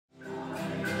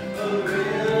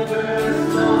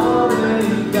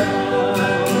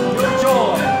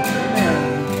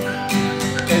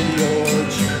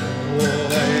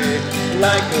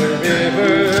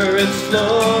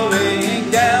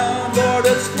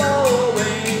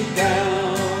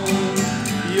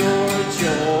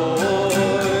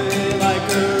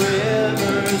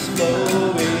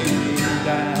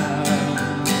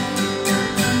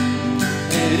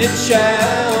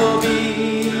shall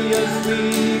be as we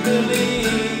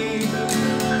believe,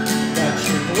 that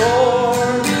your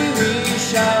glory we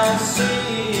shall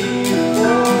see,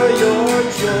 for your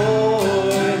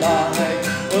joy like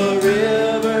a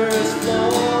river is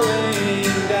flowing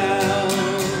down.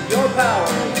 Your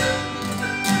power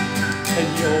and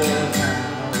your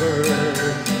power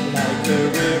like a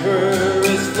river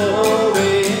is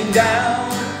flowing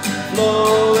down,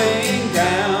 flowing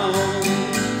down.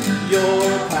 Your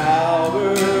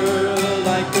power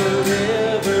like a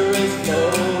river is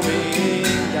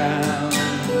flowing down.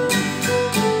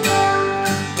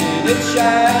 And it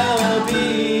shall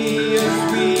be as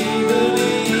we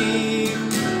believe,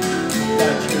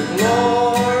 that your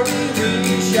glory we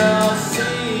shall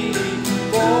see,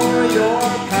 for your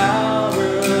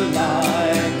power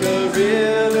like a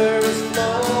river is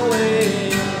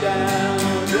flowing down.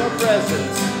 Your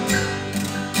presence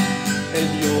and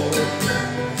your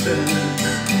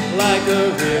like a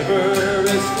river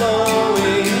is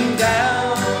flowing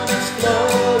down, it's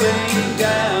flowing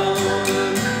down.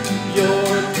 Your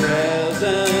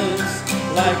presence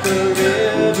like a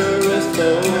river is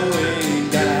flowing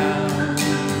down.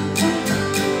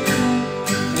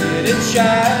 And it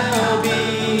shall be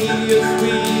as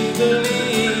we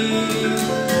believe,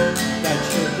 that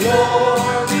your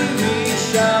glory we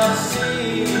shall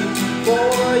see,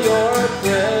 for your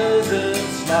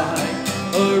presence like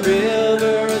a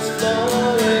river is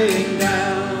flowing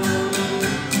down.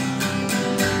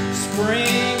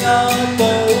 Spring up,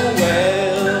 oh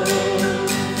well,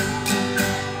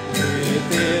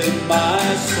 within my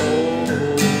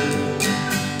soul.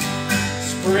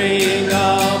 Spring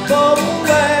up, oh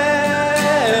well,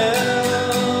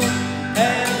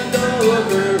 and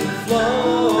overflow.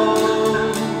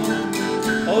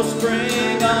 Oh,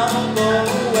 spring up, oh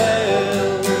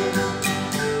well,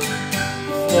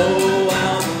 flow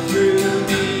out through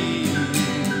me.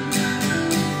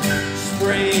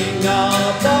 Spring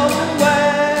up, oh well,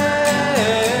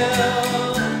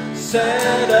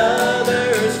 set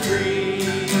others free.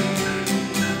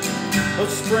 Oh,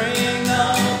 spring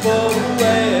up, oh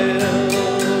well,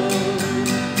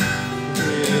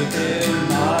 within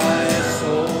my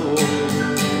soul.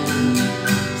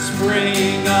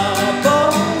 Spring up,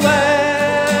 oh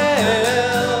well,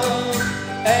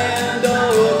 and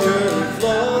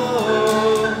overflow.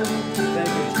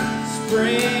 Thank you.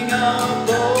 Spring up,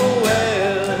 oh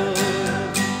well,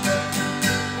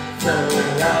 flow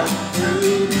out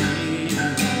through me.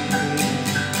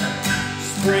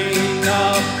 Spring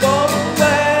up, oh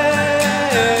well,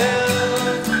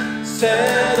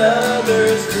 set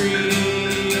others free.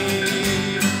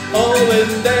 Oh,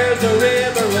 and there's a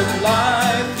river of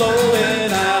life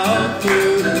flowing out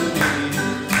through me,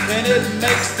 and it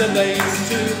makes the lame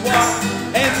to walk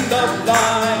and the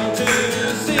blind to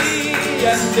see,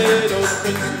 and it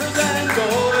opens prison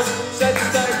doors, sets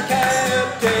the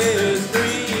captives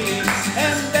free.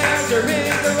 And there's a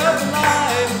river of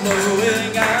life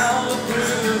flowing out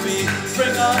through me.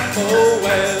 Spring up, oh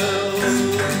well,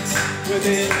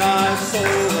 within my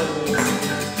soul.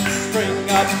 Spring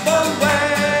up, oh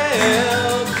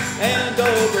well, and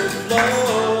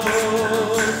overflow.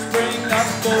 Spring up,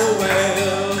 oh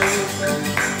well,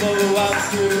 flow out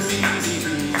through me.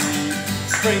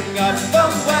 Spring up,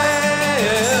 oh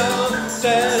well,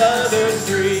 set others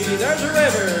free. There's a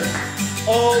river,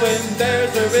 oh, and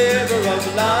there's a river of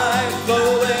life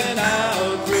flowing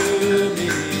out through me,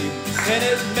 and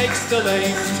it makes the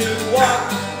lame to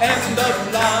walk and the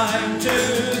blind to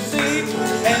see,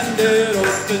 and it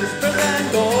opens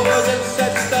prison doors and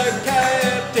sets the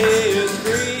captives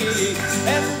free.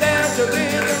 And there's a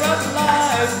river of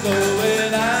life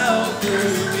flowing out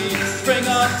through me. Spring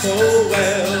up, oh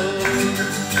well,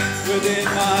 within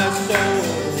my soul.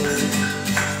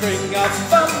 Spring up,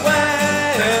 oh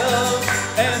well,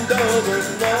 and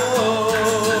overflow.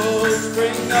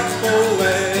 Spring up, oh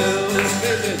well,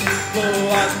 flow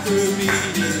out through me.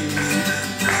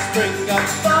 Spring up,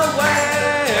 oh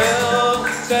well,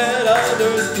 set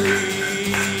others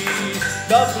free.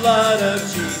 The blood of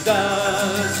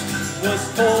Jesus was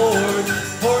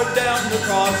poured down the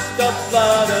cross. The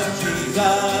blood of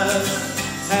Jesus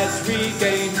has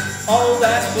regained all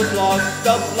that was lost.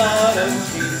 The blood of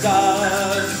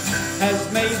Jesus has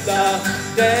made the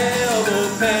devil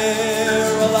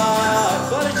paralyzed.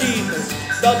 Blood of Jesus,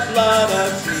 the blood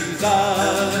of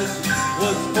Jesus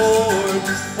was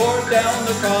poured down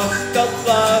the cross. The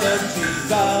blood of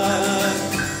Jesus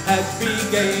has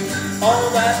regained all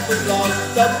that was lost.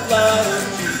 The blood of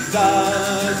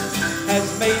Jesus has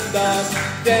made the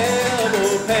devil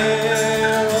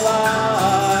paralyzed.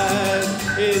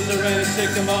 Is there any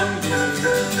sick among you?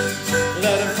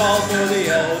 Let him call for the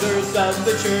elders of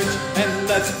the church and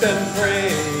let them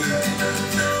pray.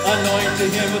 Anoint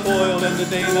him with oil in the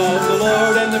name of the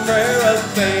Lord, and the prayer of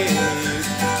faith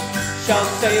shall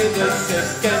save the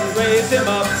sick and raise him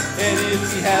up. And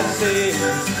if he has sins,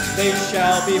 they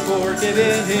shall be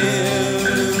forgiven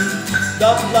him.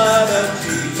 The blood of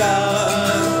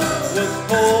Jesus was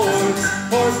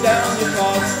poured down the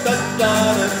cross. The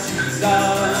blood of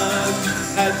Jesus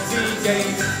has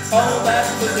regained all that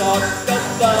was lost. The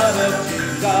blood of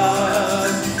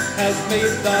Jesus has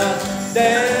made the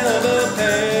devil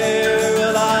paralyzed.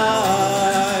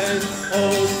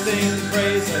 Oh, sing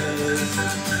praises.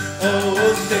 Oh,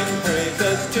 sing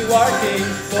praises to our King,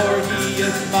 for he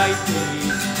is mighty.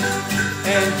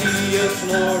 And he is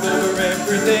Lord over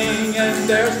everything, and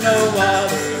there's no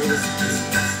other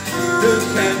who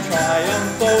can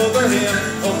triumph over him.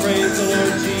 Oh, praise the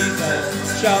Lord Jesus.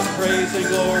 Shout praise and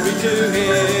glory to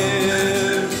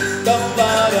him. The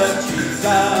blood of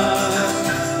Jesus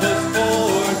was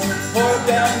poured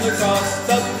down the cross.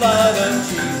 The blood of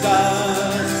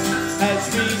Jesus has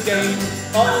regained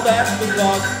all that was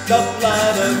lost. The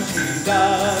blood of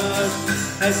Jesus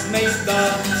has made the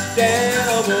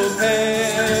devil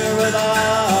paralyzed.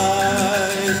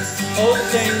 Oh,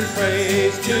 sing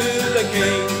praise to the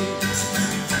King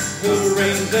who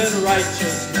reigns in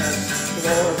righteousness.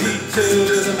 Glory to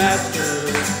the Master,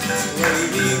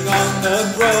 reigning on the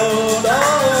throne.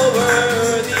 Oh,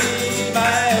 worthy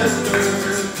Master,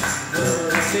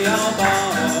 worthy of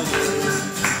honor.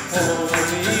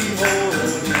 Holy,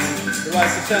 holy,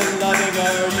 righteous and loving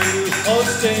are you. Oh,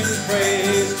 sing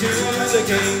praise to the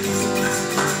King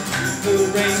who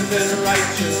reigns in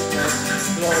righteousness.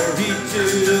 Glory to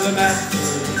the Master,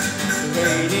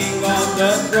 reigning on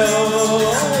the throne.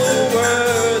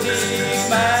 Worthy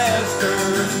Master,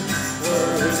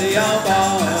 worthy of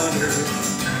honor.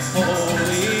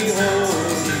 Holy,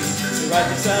 holy,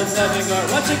 righteous and loving are.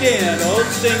 Once again, oh,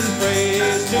 sing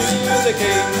praise to the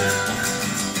King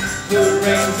who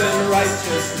reigns in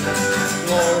righteousness.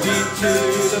 Glory to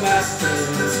the Master,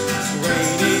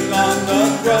 reigning on the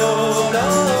throne. Oh,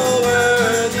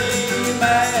 worthy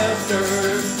Master,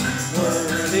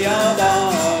 worthy of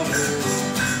honor.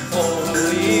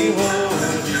 Holy,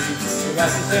 holy,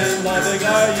 righteous and loving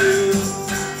are you.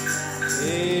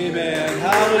 Amen.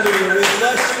 Hallelujah. We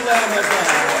bless you, Lamb of God.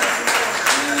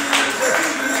 Jesus,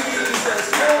 Jesus,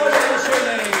 Lord, bless your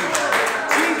name.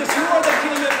 Jesus, you are the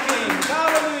King of Kings.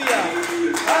 Hallelujah.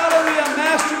 Hallelujah.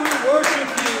 Master, we worship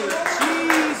you.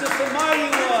 Jesus, the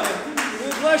mighty one. We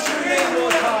bless your name,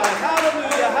 Lord God.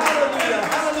 Hallelujah. Hallelujah.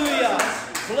 Hallelujah.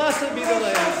 Blessed be the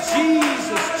Lamb.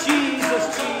 Jesus, Jesus,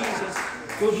 Jesus.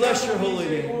 We bless your holy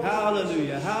name.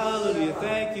 Hallelujah. Hallelujah.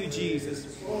 Thank you, Jesus.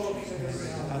 Hallelujah.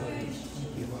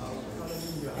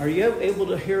 Are you able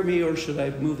to hear me, or should I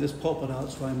move this pulpit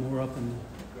out so I'm more up in the...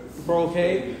 We're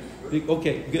okay?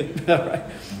 Okay, good. All right.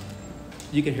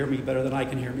 You can hear me better than I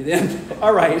can hear me then.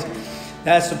 All right.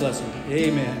 That's a blessing.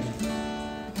 Amen.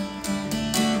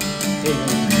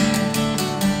 Amen.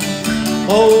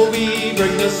 Oh, we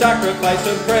bring the sacrifice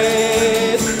of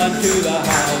praise unto the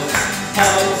house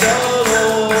of the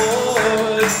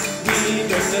Lord. We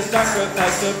bring the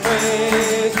sacrifice of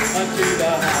praise unto the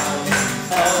house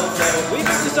of the Lord. We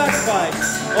bring the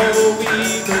sacrifice. Oh,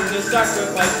 we bring the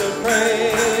sacrifice of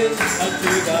praise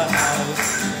unto the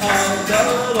house of the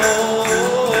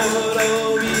Lord.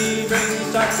 Oh, we bring the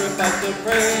sacrifice of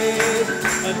praise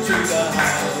unto the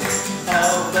house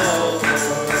of the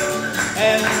Lord.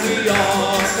 And we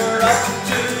offer up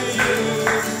to you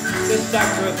the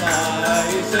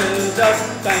sacrifices of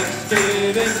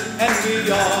thanksgiving. And we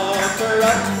offer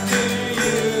up to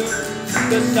you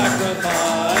the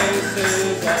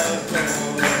sacrifices of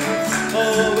joy.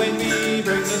 Oh, when we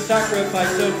bring the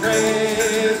sacrifice of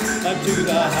praise unto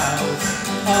the house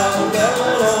of the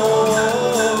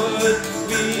Lord,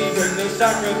 we bring the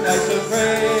sacrifice of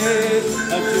praise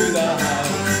unto the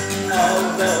house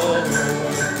of the Lord.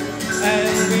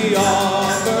 And we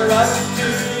offer up to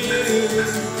you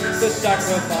the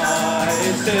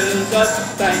sacrifices of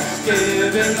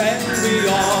thanksgiving. And we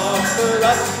offer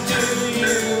up to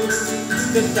you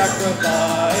the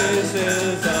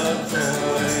sacrifices of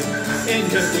joy. In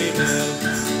him we live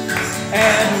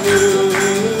and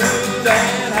move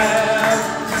and have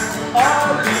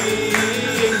our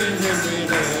being. In him we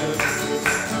live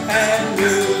and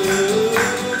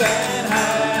move and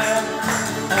have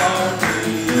our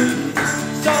being.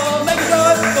 So make a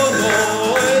joyful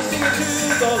noise, sing it to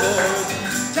the Lord.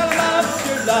 Tell him of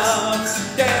your love,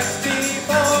 dance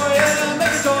before him.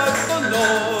 Make a joyful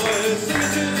noise, sing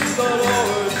it to the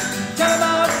Lord. Tell him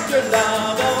of your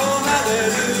love, oh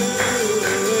hallelujah.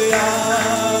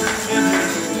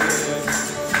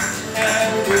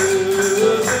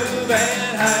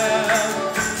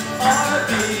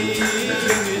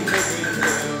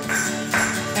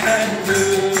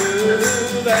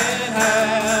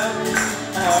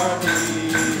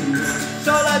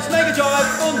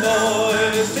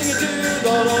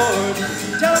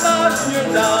 up your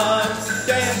lungs,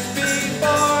 dance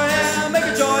before Him, make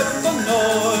a joyful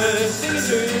noise, sing it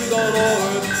to the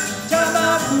Lord. Turn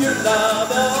up your love,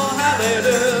 oh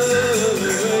hallelujah.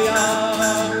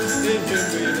 In Him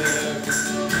we live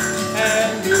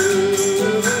and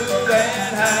move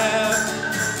and have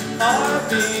our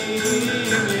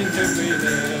being. In Him we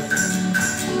live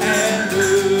and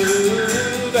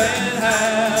move and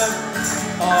have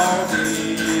our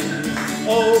being.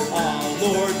 Oh, our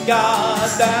Lord God,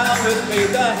 Thou hast made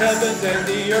the heavens and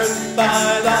the earth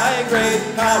by Thy great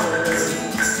power.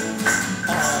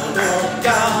 Our Lord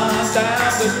God, Thou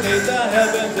hast made the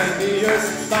heavens and the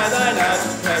earth by Thine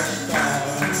outstretched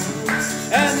arm.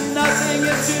 And nothing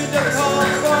is too difficult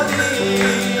for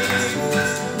Thee.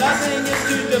 Nothing is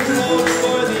too difficult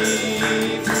for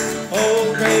Thee.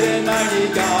 Oh, great and mighty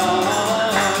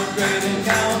God, great in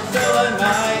counsel and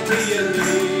mighty in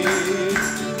deed.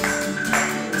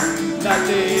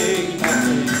 Nothing,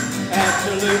 nothing,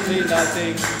 absolutely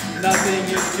nothing, nothing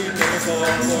is too difficult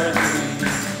for Thee.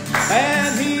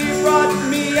 And He brought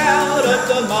me out of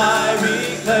the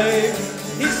miry clay.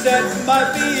 He set my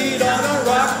feet on a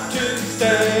rock to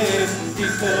stay. He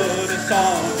put a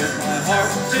song in my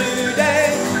heart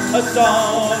today, a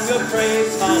song of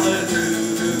praise,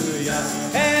 hallelujah.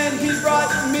 And He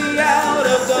brought me out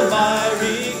of the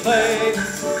miry clay.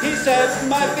 He set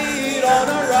my feet on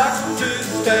a rock to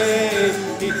stay.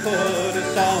 He put a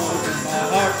song in my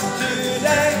heart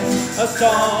today, a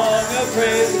song of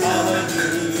praise,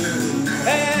 hallelujah.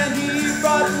 And He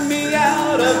brought me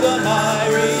out of the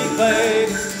miry clay.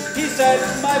 He set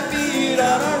my feet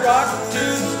on a rock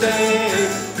to stay.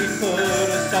 He put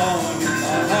a song in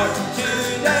my heart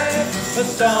today, a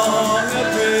song of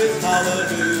praise,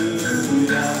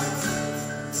 hallelujah.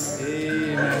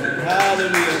 Amen.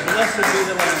 Hallelujah. Blessed be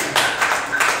the Lamb.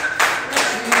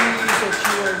 Jesus,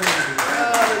 you are worthy.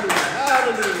 Hallelujah.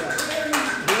 Hallelujah.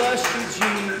 Bless you,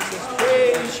 Jesus.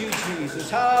 Praise you, Jesus.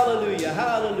 Hallelujah.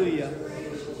 Hallelujah.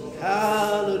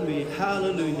 Hallelujah.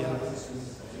 Hallelujah.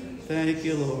 Thank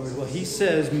you, Lord. Well, He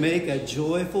says, make a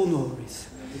joyful noise.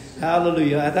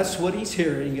 Hallelujah. That's what He's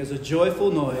hearing, is a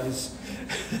joyful noise.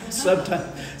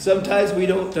 Sometimes we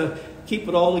don't keep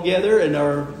it all together and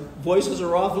our voices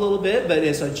are off a little bit, but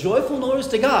it's a joyful noise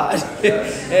to God.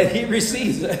 And He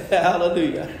receives it.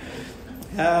 Hallelujah.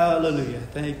 Hallelujah.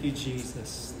 Thank you,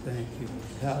 Jesus. Thank you.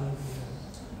 Hallelujah.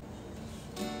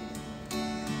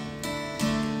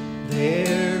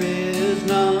 There is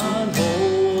none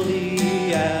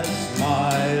holy as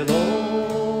my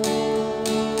Lord.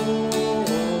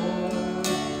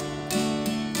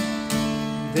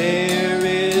 There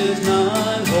is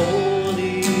none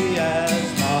holy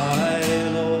as my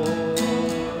Lord.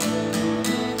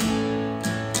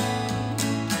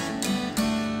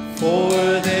 For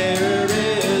there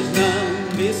is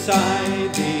none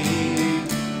beside Thee,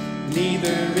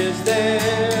 neither is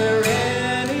there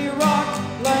any rock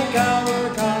like our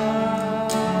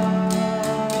God.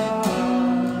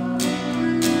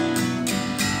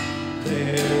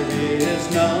 There is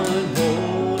none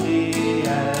holy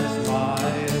as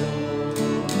my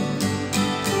Lord.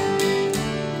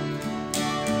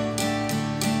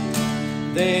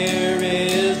 There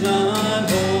is none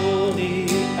holy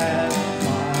as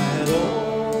my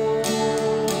Lord.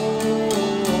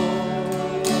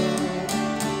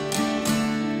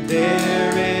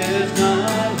 There is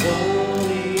none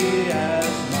holy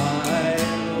as my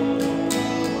Lord.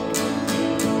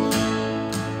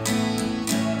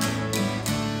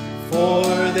 For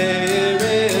there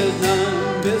is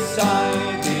none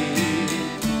beside Thee,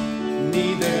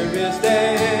 neither is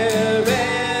there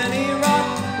any rock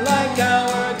like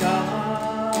our God.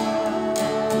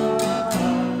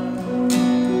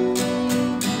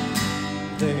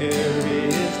 There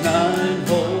is none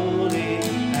holy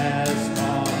as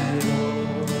my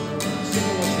Lord. Sing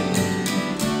it with me.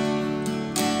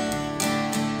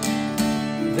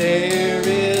 There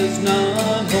is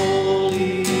none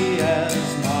holy as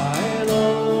my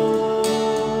Lord.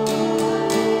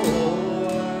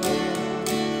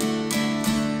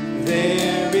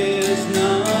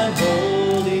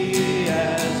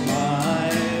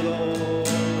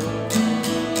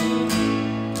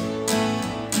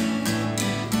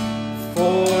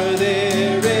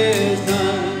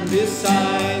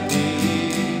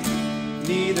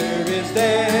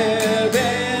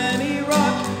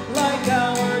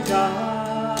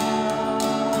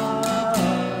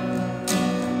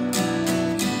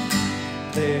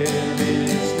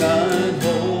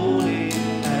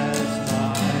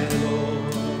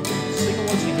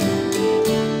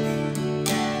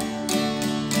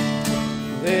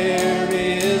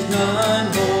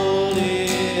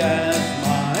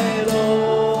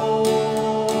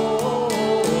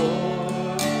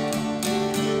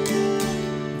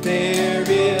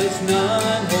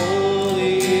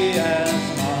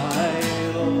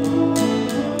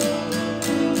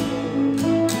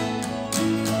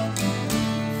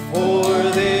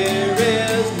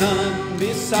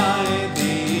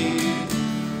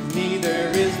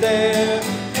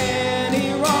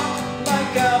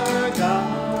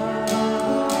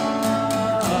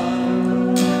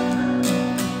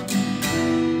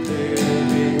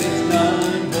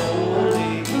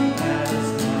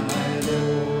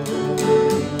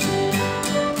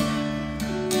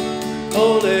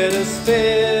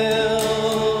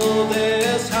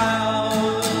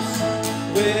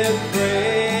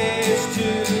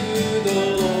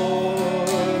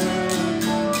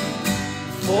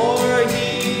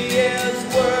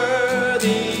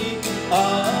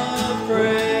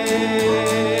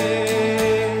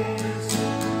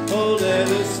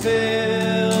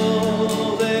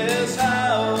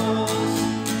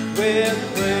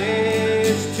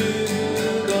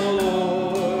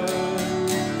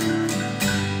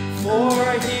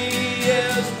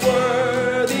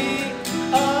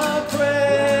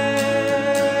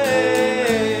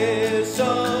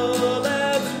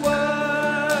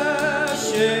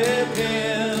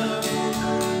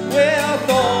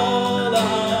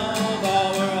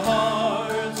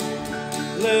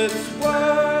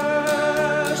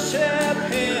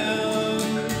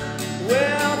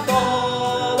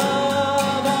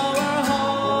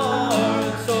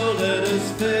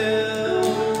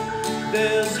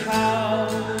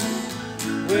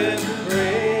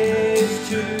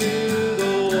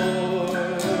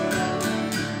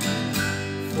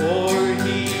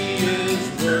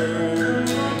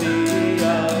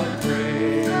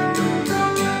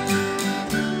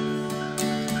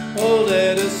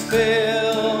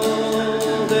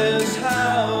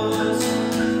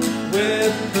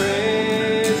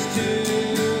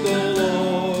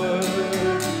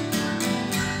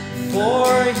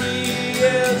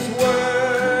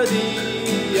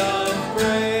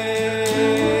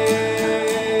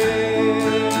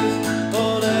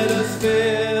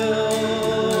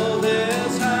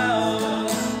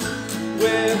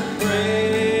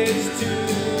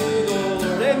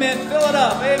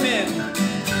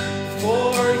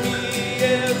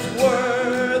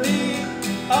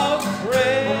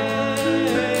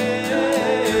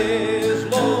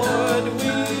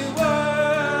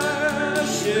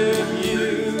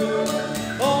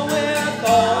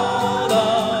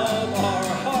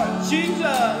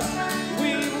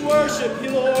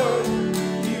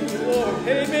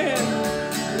 Amen.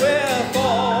 With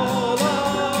all of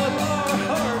our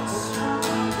hearts,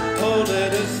 oh,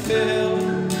 let us fill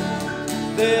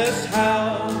this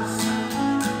house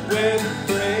with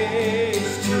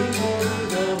praise to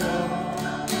the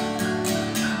Lord.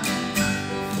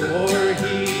 For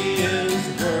He is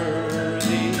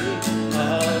worthy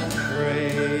of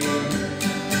praise.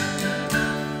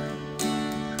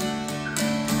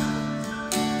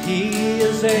 He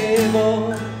is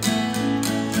able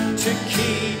to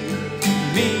keep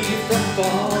me from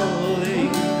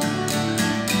falling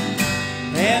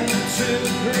and to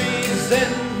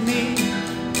present me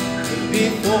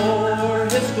before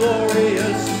His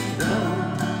glorious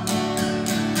throne.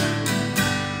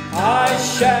 I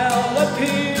shall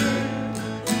appear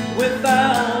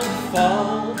without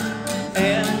fault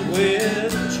and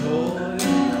with joy,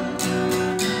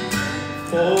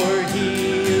 for He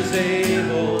is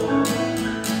able.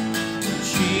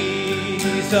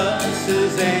 Jesus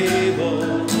is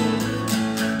able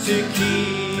to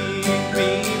keep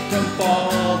me from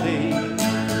falling.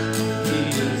 He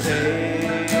is able.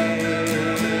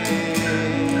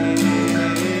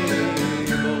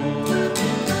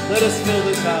 Let us fill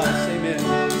this house. Amen.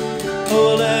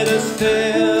 Oh, let us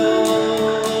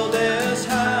fill this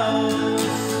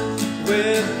house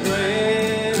with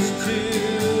praise to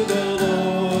the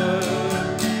Lord.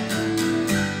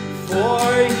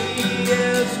 For He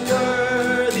is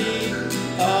worthy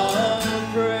of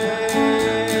praise.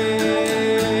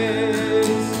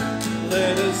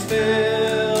 Let us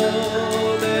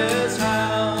fill this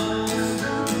house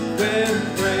with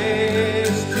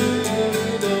praise to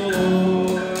the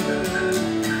Lord.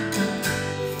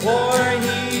 For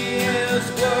He is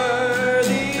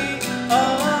worthy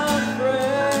of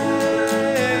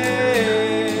praise.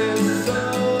 So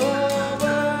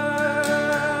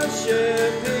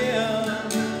worship Him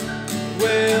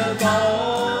with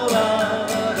all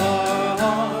of our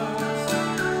hearts.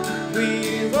 We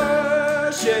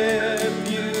worship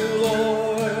You,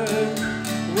 Lord,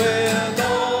 with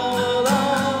all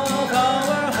of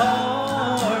our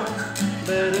heart.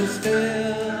 Let us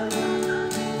fill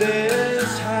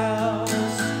this house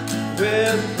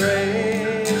with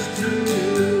praise to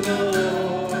the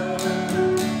Lord,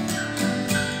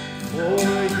 for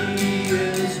He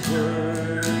is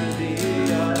worthy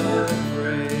of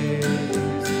praise.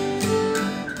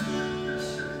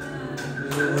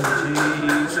 Oh,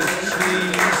 Jesus,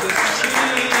 Jesus,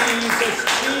 Jesus,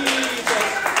 Jesus.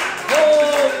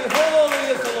 Holy, holy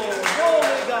is the Lord.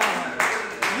 Holy God.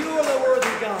 You are the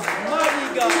worthy God, mighty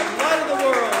God, light of the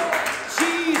world.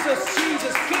 Jesus,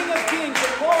 Jesus, King of kings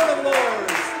and Lord of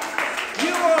lords.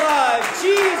 You are alive.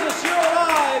 Jesus, you're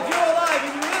alive. You're alive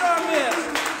and you're in our midst.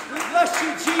 We bless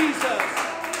You, Jesus.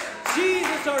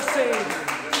 Jesus, our Savior.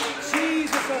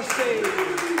 Jesus, our Savior.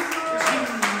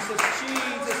 Jesus,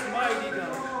 Jesus, mighty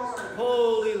God.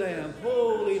 Holy Lamb,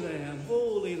 holy Lamb,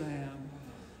 holy Lamb.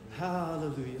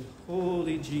 Hallelujah.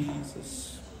 Holy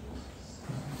Jesus.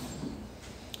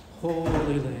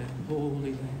 Holy Lamb,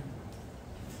 holy Lamb.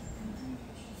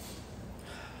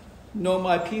 Know,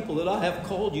 my people, that I have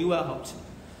called you out.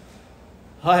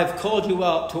 I have called you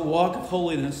out to a walk of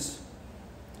holiness,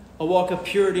 a walk of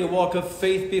purity, a walk of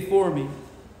faith before me.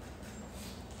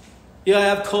 Yeah, I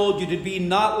have called you to be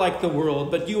not like the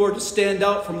world, but you are to stand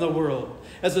out from the world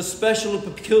as a special and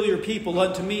peculiar people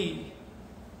unto me.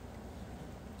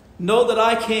 Know that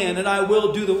I can and I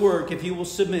will do the work if you will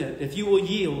submit, if you will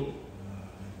yield,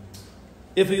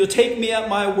 if you will take me at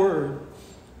my word.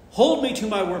 Hold me to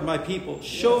my word, my people.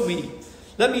 Show me.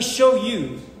 Let me show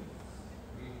you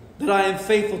that I am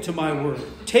faithful to my word.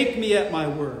 Take me at my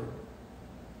word.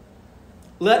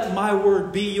 Let my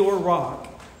word be your rock.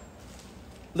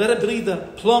 Let it be the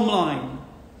plumb line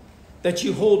that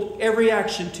you hold every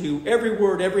action to, every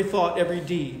word, every thought, every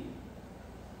deed.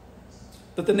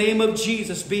 Let the name of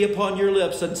Jesus be upon your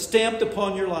lips and stamped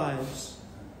upon your lives.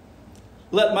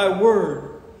 Let my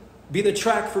word be the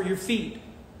track for your feet,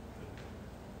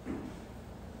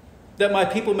 that my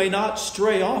people may not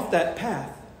stray off that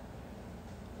path.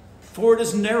 For it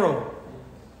is narrow.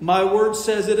 My word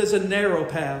says it is a narrow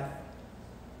path.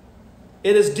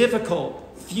 It is difficult.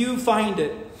 Few find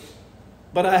it.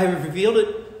 But I have revealed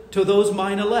it to those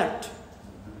mine elect.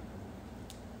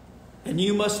 And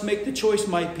you must make the choice,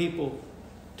 my people,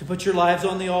 to put your lives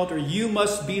on the altar. You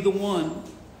must be the one.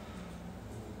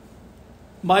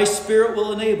 My spirit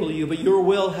will enable you, but your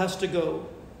will has to go.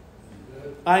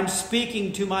 I'm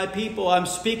speaking to my people. I'm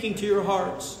speaking to your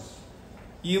hearts.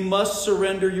 You must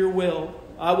surrender your will.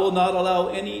 I will not allow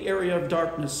any area of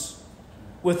darkness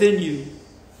within you.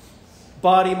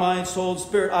 Body, mind, soul, and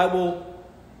spirit. I will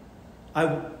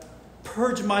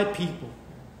purge my people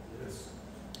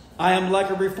I am like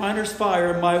a refiner's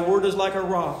fire, and my word is like a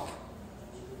rock.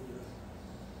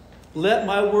 Let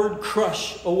my word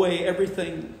crush away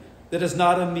everything that is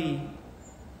not of me.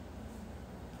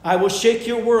 I will shake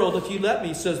your world if you let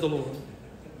me, says the Lord.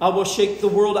 I will shake the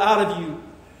world out of you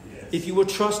if you will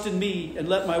trust in me and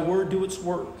let my word do its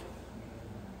work.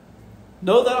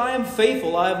 Know that I am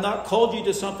faithful. I have not called you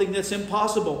to something that's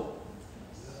impossible.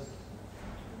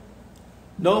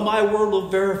 Know my word will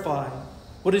verify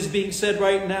what is being said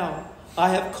right now. I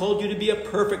have called you to be a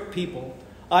perfect people.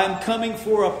 I am coming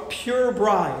for a pure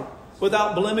bride,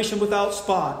 without blemish and without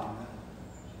spot.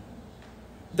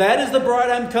 That is the bride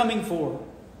I'm coming for.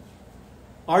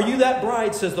 Are you that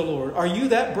bride, says the Lord? Are you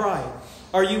that bride?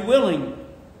 Are you willing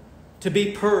to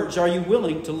be purged? Are you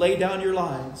willing to lay down your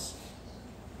lives?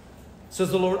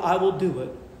 Says the Lord, I will do it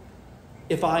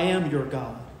if I am your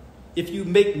God. If you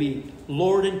make me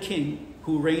Lord and King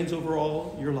who reigns over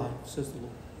all your life, says the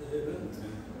Lord. Amen.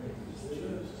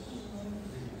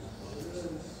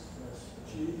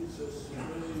 Jesus,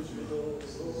 praise you, Lord.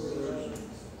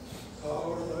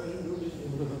 Power, hallelujah.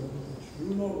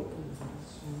 You know.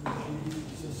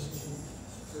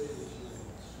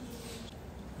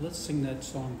 Let's sing that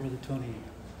song, Brother Tony.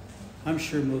 I'm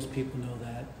sure most people know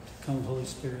that. Come, Holy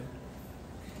Spirit.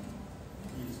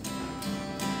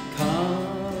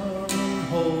 Come,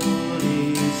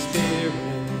 Holy Spirit.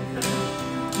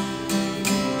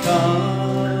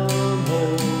 Come,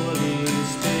 Holy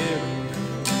Spirit.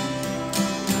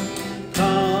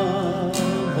 Come,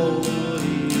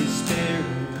 Holy Spirit.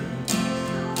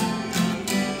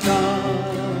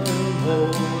 Come,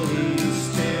 Holy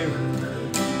Spirit.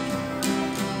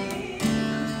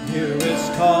 Here is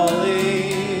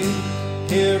calling.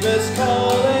 Here is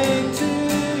calling to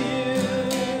you.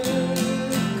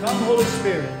 Come, Holy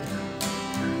Spirit.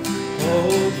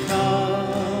 Oh,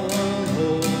 come,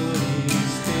 Holy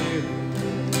Spirit.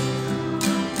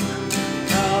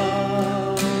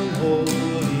 Come,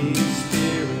 Holy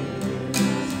Spirit.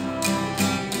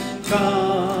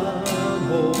 Come,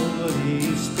 Holy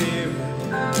Spirit.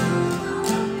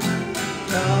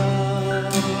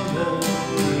 Come,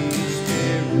 Holy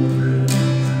Spirit.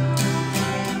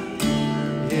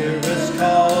 Here is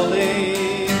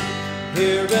calling.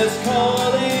 Here is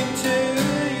calling to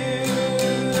you.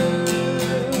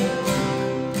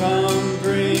 Come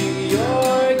bring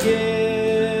your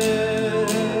gifts.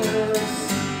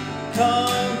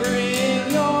 Come bring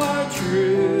your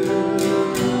truth.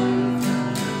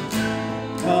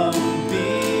 Come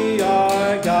be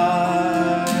our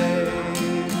guide.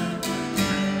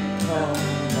 Come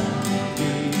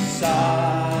beside.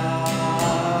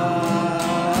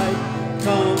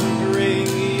 Come bring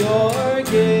your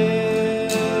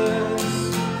gifts.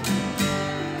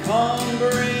 Come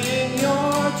bring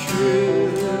your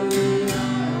truth.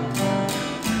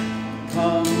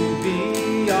 Come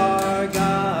be our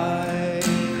guide.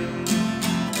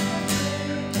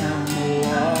 Come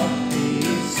walk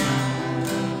beside.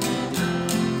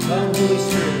 Come, Holy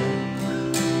Spirit.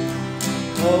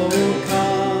 Oh,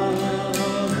 come,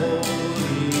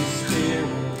 Holy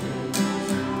Spirit.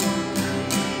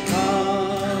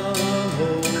 Come,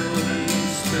 Holy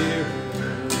Spirit.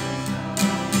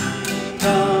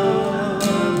 Come,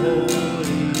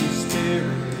 Holy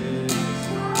Spirit.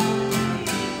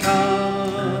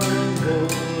 Come,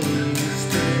 Holy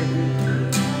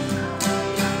Spirit.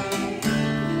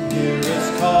 Here is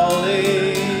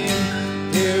calling.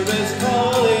 Here is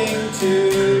calling to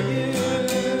you.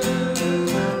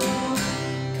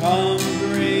 Come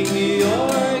bring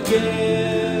your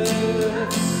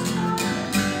gifts.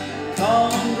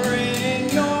 Come bring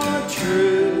your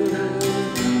truth.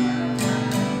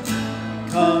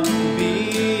 Come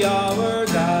be our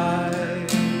guide.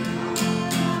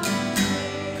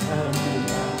 Come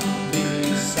walk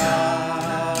beside.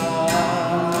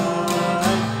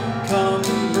 Come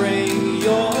bring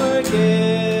your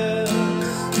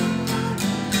gifts.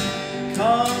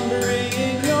 Come bring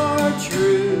your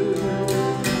truth.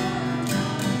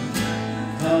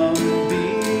 Come be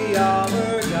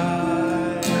our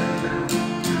guide.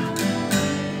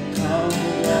 Come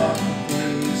walk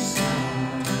beside.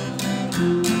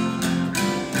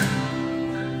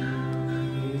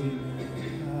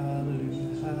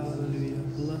 Hallelujah, hallelujah.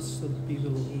 Blessed be the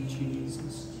Lord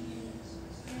Jesus.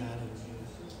 Hallelujah.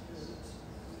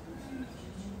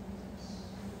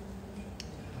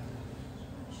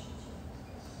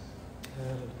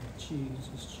 Hallelujah.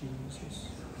 Jesus, Jesus.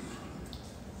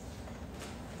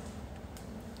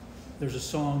 There's a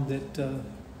song that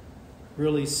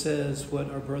really says what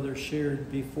our brother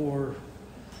shared before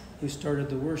we started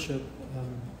the worship.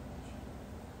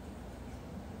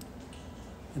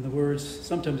 And the words,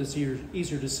 sometimes it's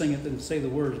easier to sing it than to say the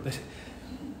words, but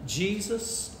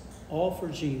Jesus, all for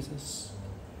Jesus,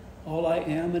 all I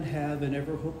am and have and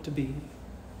ever hope to be,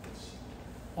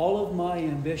 all of my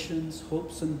ambitions,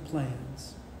 hopes, and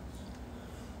plans,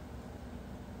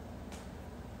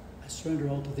 I surrender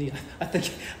all to thee. I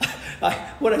think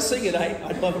when I sing it, I'd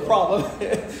have a problem.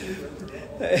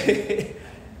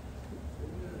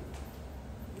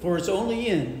 For it's only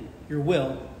in your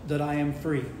will that I am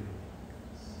free.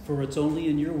 For it's only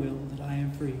in your will that I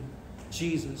am free.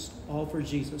 Jesus, all for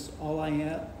Jesus, all I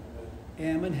am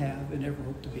and have and ever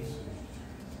hope to be.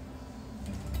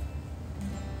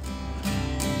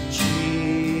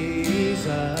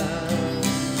 Jesus,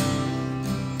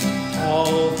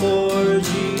 all for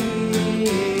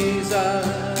Jesus,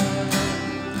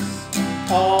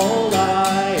 all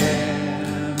I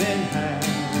am and have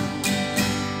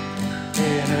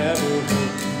and ever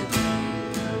hope to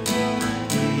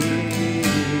be.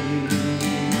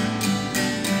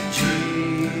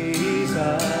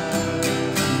 Jesus,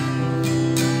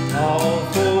 all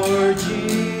for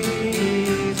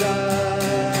Jesus,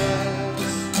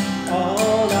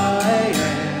 all I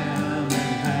am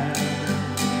and have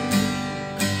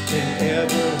and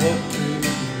ever hope to be.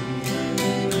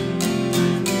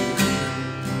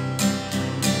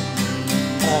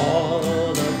 All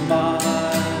of my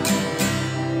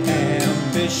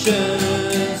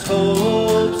ambitions,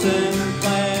 hopes, and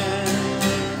plans,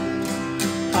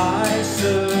 I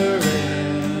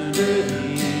surrender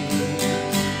these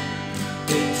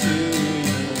into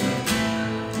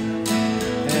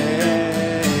your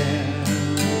hand.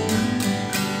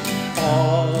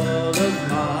 All of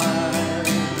my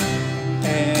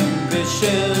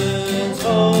ambitions,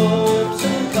 hopes,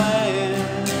 and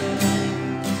plans,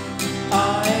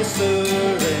 I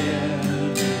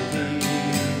surrender these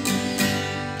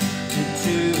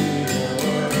into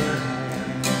your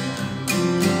hand.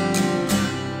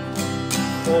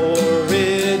 For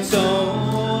it's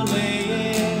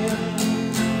only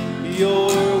in your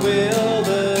will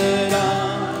that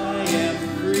I am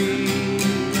free.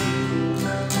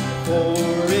 For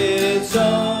it's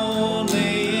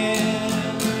only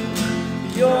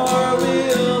in your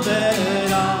will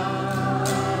that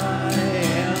I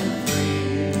am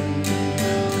free.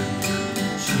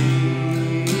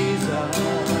 Jesus,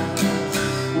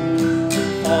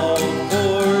 all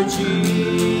for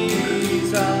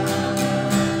Jesus,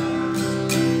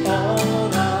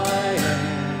 all I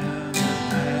am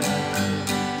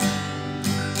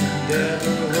and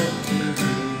ever hope to be.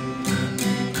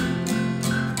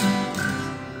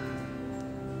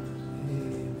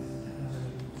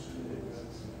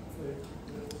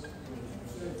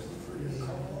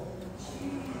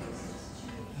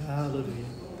 Hallelujah.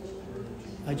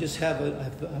 I just have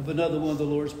another one the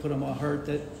Lord's put on my heart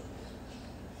that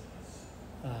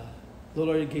the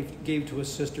Lord gave to a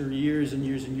sister years and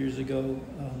years and years ago.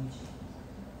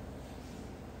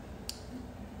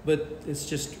 But it's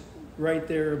just right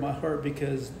there in my heart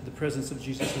because the presence of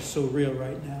Jesus is so real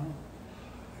right now.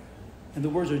 And the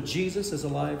words are, Jesus is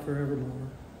alive forevermore.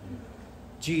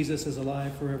 Jesus is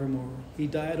alive forevermore. He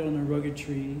died on a rugged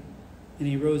tree and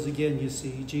he rose again, you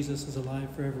see. Jesus is alive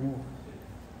forevermore.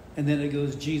 And then it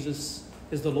goes, Jesus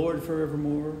is the Lord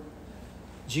forevermore.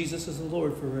 Jesus is the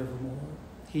Lord forevermore.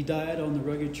 He died on the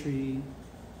rugged tree.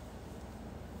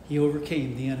 He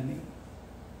overcame the enemy.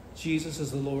 Jesus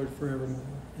is the Lord forevermore.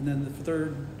 And then the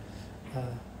third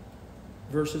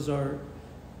verses are,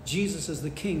 Jesus is the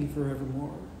King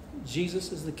forevermore.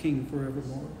 Jesus is the King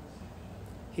forevermore.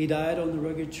 He died on the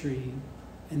rugged tree,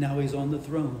 and now he's on the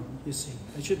throne, you see.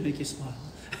 That should make you smile.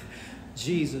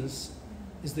 Jesus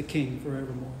is the King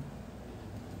forevermore.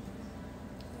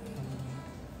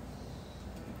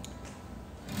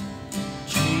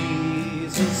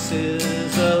 Jesus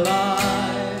is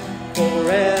alive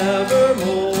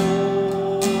forevermore.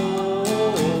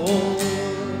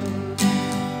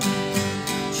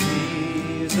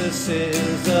 Jesus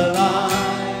is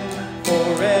alive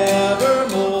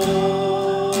forevermore.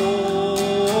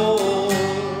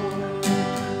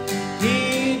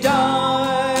 He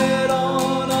died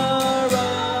on a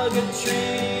rugged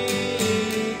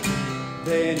tree,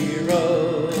 then he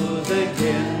rose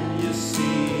again, you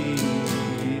see.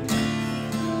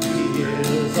 He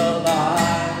is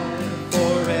alive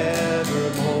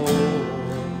forevermore.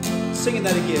 Singing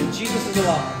that again. Jesus is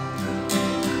alive.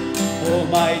 Oh,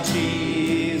 my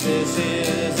Jesus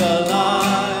is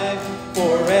alive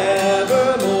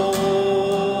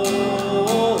forevermore.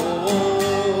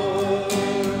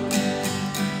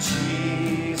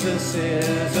 Jesus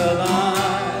is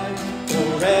alive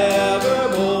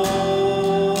forevermore.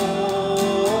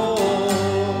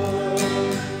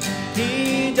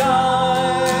 He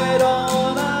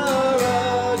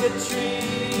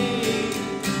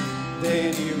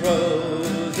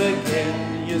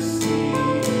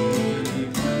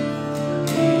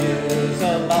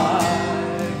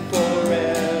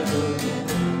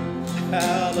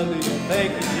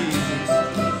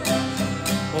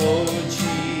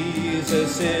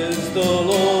Jesus is the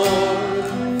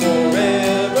Lord forevermore.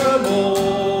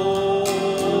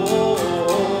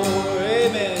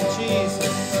 Amen.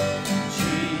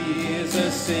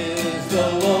 Jesus is the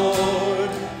Lord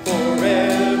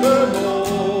forevermore.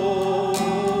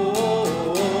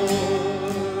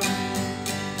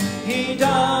 He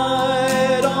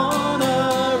died on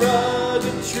a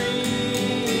rugged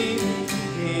tree.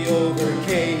 He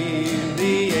overcame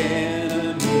the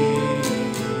enemy.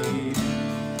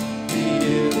 He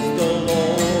is the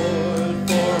Lord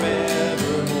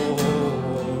forevermore.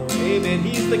 Amen.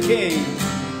 He's the King.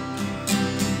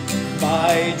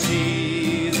 My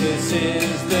Jesus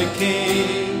is the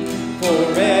King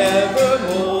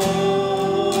forevermore.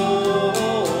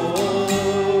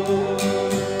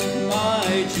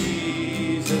 My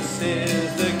Jesus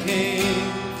is the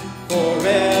King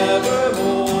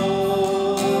forevermore.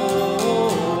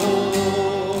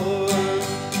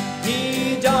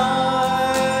 He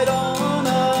died on a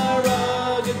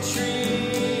rugged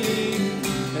tree,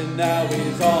 and now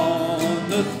he's on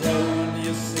the throne,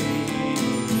 you see.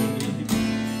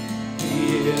 He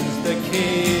is the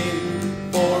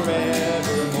King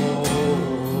forevermore.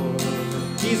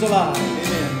 He's alive,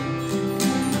 amen.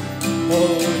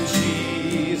 Oh,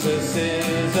 Jesus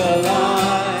is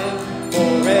alive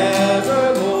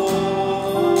forevermore.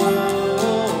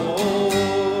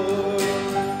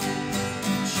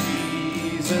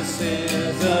 Jesus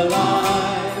is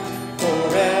alive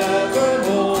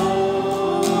forevermore.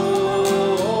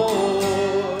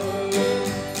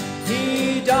 He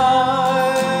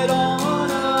died on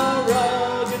a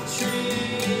rugged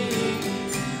tree,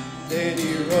 then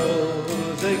he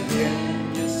rose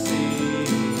again, you see.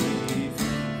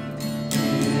 He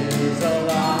is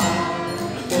alive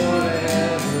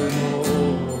forevermore.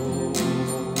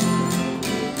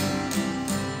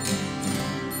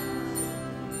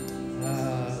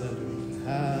 Hallelujah,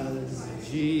 hallelujah.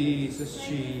 Jesus,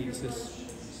 Jesus,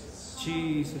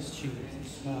 Jesus,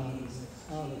 Jesus. Hallelujah.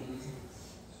 Hallelujah.